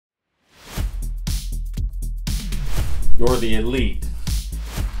You're the elite.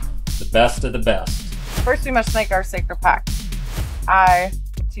 The best of the best. First, we must thank our sacred pact. I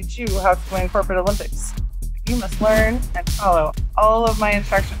teach you how to win corporate Olympics. You must learn and follow all of my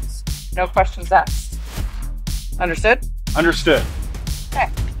instructions. No questions asked. Understood? Understood. Okay.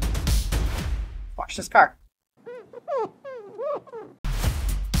 Wash this car.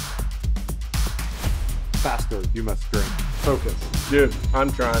 Faster, you must drink. Focus. Dude,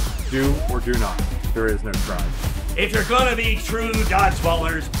 I'm trying. Do or do not. There is no try. If you're gonna be true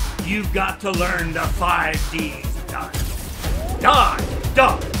dodgeballers, you've got to learn the 5 Ds of dodge. Dodge,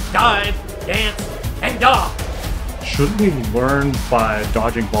 duck, dive, dance, and dodge. Shouldn't we learn by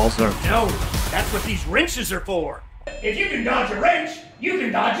dodging balls that are... No, that's what these wrenches are for. If you can dodge a wrench, you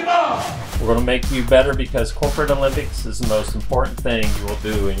can dodge a ball. We're going to make you better because corporate Olympics is the most important thing you will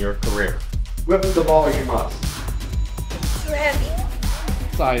do in your career. Whip the ball you must. Too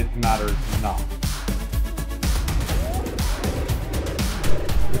heavy. Size matters not.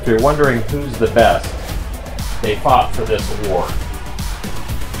 If you're wondering who's the best, they fought for this award.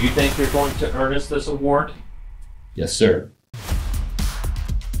 You think you're going to earn us this award? Yes, sir.